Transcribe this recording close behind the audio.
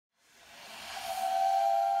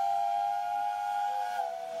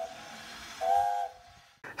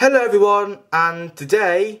Hello everyone, and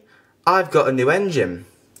today I've got a new engine.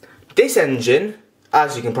 This engine,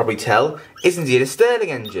 as you can probably tell, is indeed a Stirling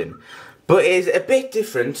engine, but it is a bit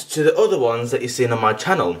different to the other ones that you've seen on my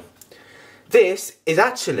channel. This is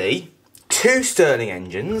actually two Stirling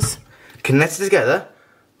engines connected together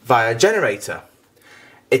via a generator.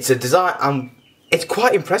 It's a design, it's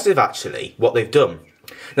quite impressive actually, what they've done.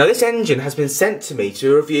 Now this engine has been sent to me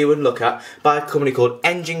to review and look at by a company called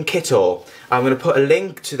Enginekitor. I'm going to put a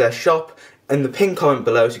link to their shop in the pinned comment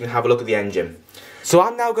below so you can have a look at the engine. So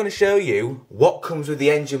I'm now going to show you what comes with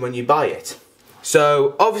the engine when you buy it.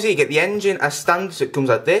 So obviously you get the engine as standard, so it comes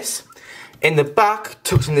like this. In the back,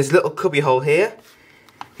 tucked in this little cubby hole here,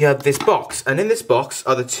 you have this box, and in this box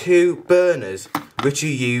are the two burners which you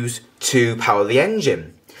use to power the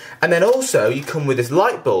engine. And then also you come with this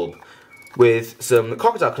light bulb with some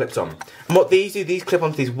crocodile clips on. And what these do, these clip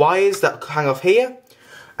onto these wires that hang off here,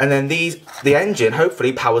 and then the engine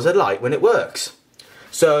hopefully powers a light when it works.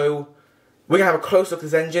 So we're going to have a close look at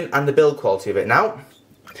this engine and the build quality of it now.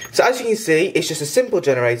 So as you can see, it's just a simple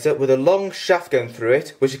generator with a long shaft going through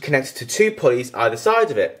it, which is connected to two pulleys either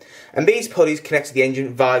side of it. And these pulleys connect to the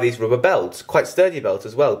engine via these rubber belts, quite sturdy belts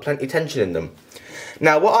as well, plenty of tension in them.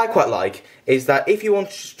 Now what I quite like is that if you want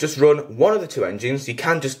to just run one of the two engines, you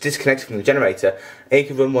can just disconnect it from the generator and you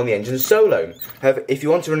can run one of the engines solo. However, if you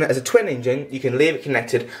want to run it as a twin engine, you can leave it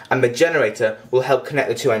connected and the generator will help connect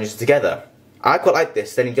the two engines together. I quite like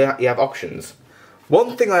this, then you have options.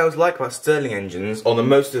 One thing I always like about Stirling engines, or the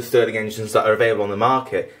most of the Stirling engines that are available on the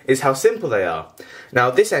market, is how simple they are. Now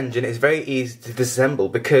this engine is very easy to disassemble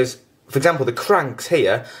because, for example, the cranks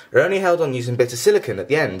here are only held on using bits of silicone at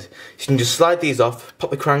the end. So you can just slide these off,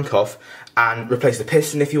 pop the crank off, and replace the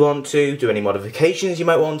piston if you want to, do any modifications you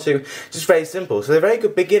might want to. Just very simple. So they're very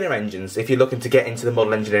good beginner engines if you're looking to get into the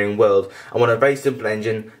model engineering world and want a very simple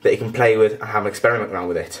engine that you can play with and have an experiment around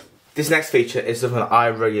with it. This next feature is something that I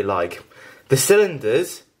really like. The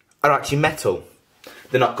cylinders are actually metal.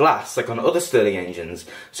 They're not glass like on other Stirling engines,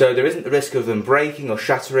 so there isn't the risk of them breaking or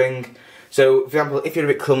shattering. So, for example, if you're a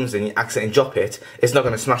bit clumsy and you accidentally drop it, it's not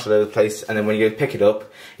going to smash all over the place, and then when you go pick it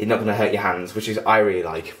up, you're not going to hurt your hands, which is I really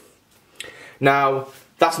like. Now,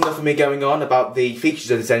 that's enough of me going on about the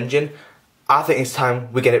features of this engine. I think it's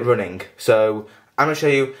time we get it running. So, I'm going to show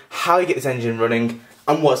you how you get this engine running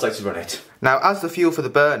and what it's like to run it. Now, as the fuel for the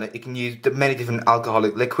burner, you can use many different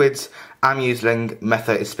alcoholic liquids. I'm using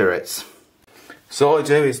methylated spirits. So all I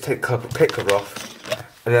do is take the pit cover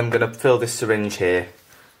off, and then I'm going to fill this syringe here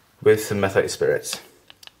with some methylated spirits.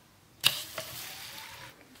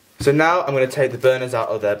 So now I'm going to take the burners out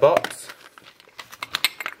of their box,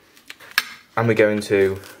 and we're going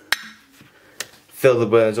to fill the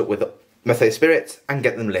burners up with methylated spirits and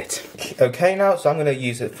get them lit. Okay now, so I'm going to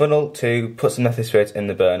use a funnel to put some methylated spirits in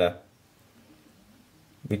the burner.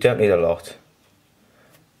 We don't need a lot.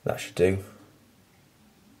 That should do.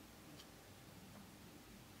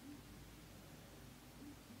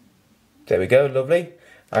 There we go, lovely.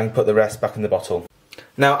 I can put the rest back in the bottle.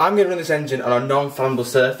 Now I'm going to run this engine on a non-flammable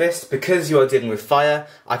surface. Because you are dealing with fire,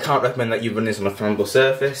 I can't recommend that you run this on a flammable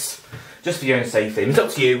surface. Just for your own safety. It's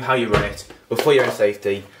up to you how you run it, but for your own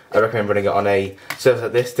safety, I recommend running it on a surface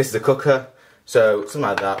like this. This is a cooker, so something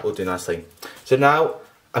like that will do nicely. So now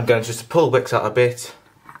I'm going to just pull the wicks out a bit,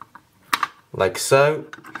 like so.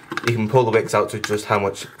 You can pull the wicks out to adjust how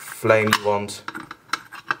much flame you want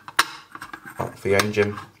for your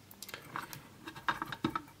engine.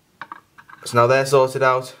 So now they're sorted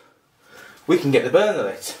out, we can get the burner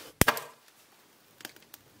lit.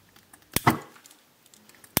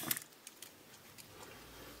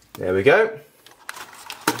 There we go.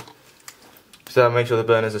 So make sure the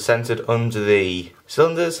burners are centred under the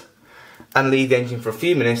cylinders and leave the engine for a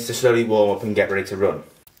few minutes to slowly warm up and get ready to run.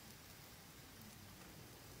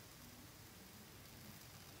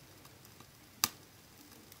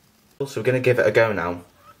 So we're going to give it a go now.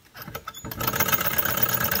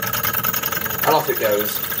 And off it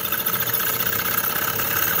goes.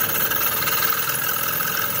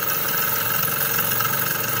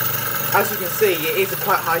 As you can see, it is a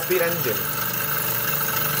quite high-speed engine.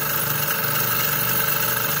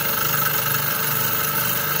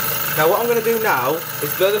 Now what I'm going to do now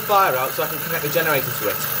is blow the fire out so I can connect the generator to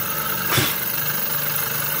it.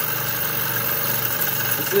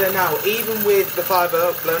 You see there now, even with the fire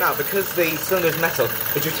blown out, because the cylinder is metal,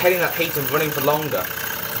 it's retaining that heat and running for longer.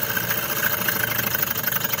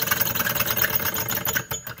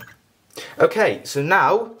 Okay, so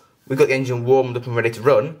now we've got the engine warmed up and ready to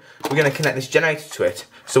run. We're going to connect this generator to it.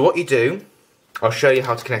 So what you do, I'll show you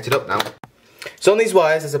how to connect it up now. So on these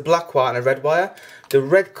wires there's a black wire and a red wire. The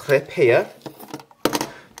red clip here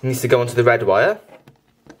needs to go onto the red wire.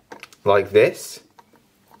 like this.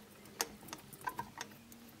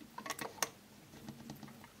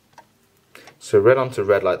 So red onto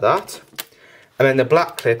red like that. And then the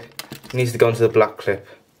black clip needs to go onto the black clip.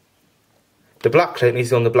 The black clip needs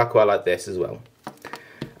to go on the black wire like this as well.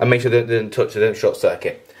 And make sure that it doesn't touch, it doesn't short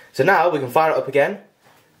circuit. So now we can fire it up again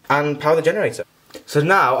and power the generator. So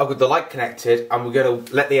now I've got the light connected and we're going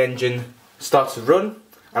to let the engine start to run.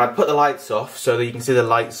 And I put the lights off so that you can see the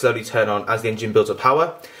light slowly turn on as the engine builds up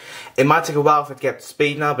power. It might take a while for it to get up to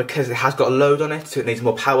speed now because it has got a load on it, so it needs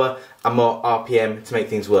more power and more RPM to make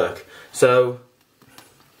things work. So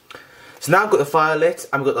now I've got the fire lit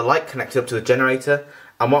and we've got the light connected up to the generator,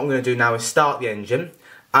 and what I'm going to do now is start the engine,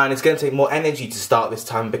 and it's going to take more energy to start this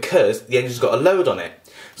time because the engine's got a load on it,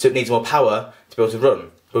 so it needs more power to be able to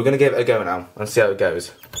run. But we're going to give it a go now and see how it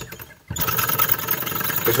goes.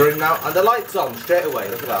 It's running now and the light's on straight away,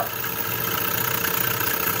 look at that.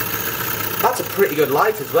 That's a pretty good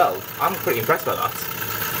light as well. I'm pretty impressed by that.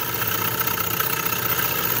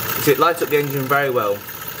 You see, it lights up the engine very well.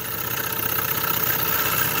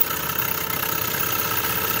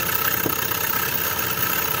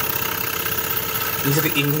 You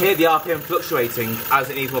can hear the RPM fluctuating as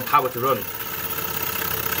it needs more power to run.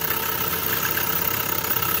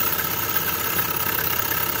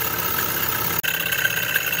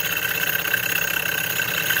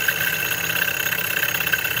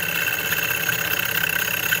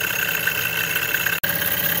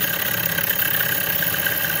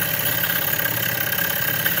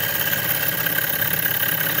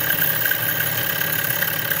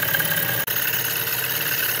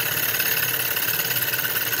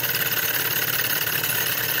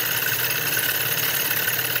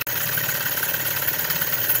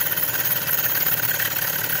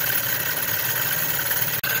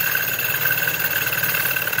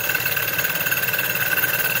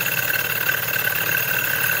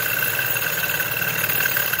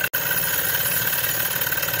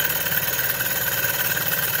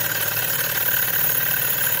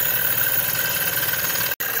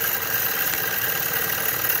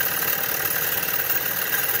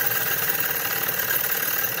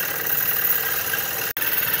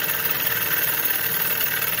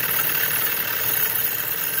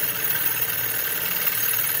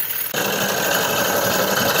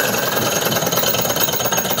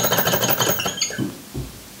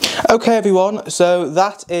 Okay everyone, so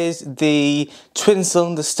that is the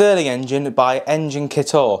twin-cylinder Stirling engine by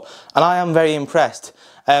Enginekitor, and I am very impressed.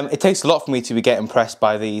 It takes a lot for me to get impressed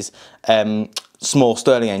by these small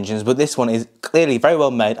Stirling engines, but this one is clearly very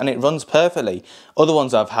well made and it runs perfectly. Other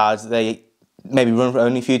ones I've had, they maybe run for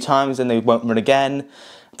only a few times and they won't run again.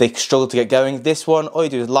 They struggle to get going. This one, all you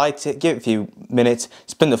do is light it, give it a few minutes,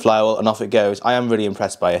 spin the flywheel and off it goes. I am really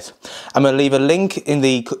impressed by it. I'm going to leave a link in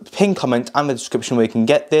the pinned comment and the description where you can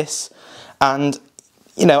get this. And,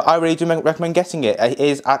 you know, I really do recommend getting it. It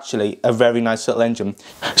is actually a very nice little engine.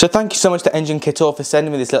 So thank you so much to Enginekitor for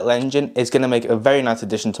sending me this little engine. It's going to make a very nice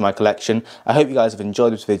addition to my collection. I hope you guys have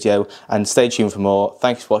enjoyed this video and stay tuned for more.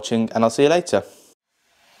 Thanks for watching and I'll see you later.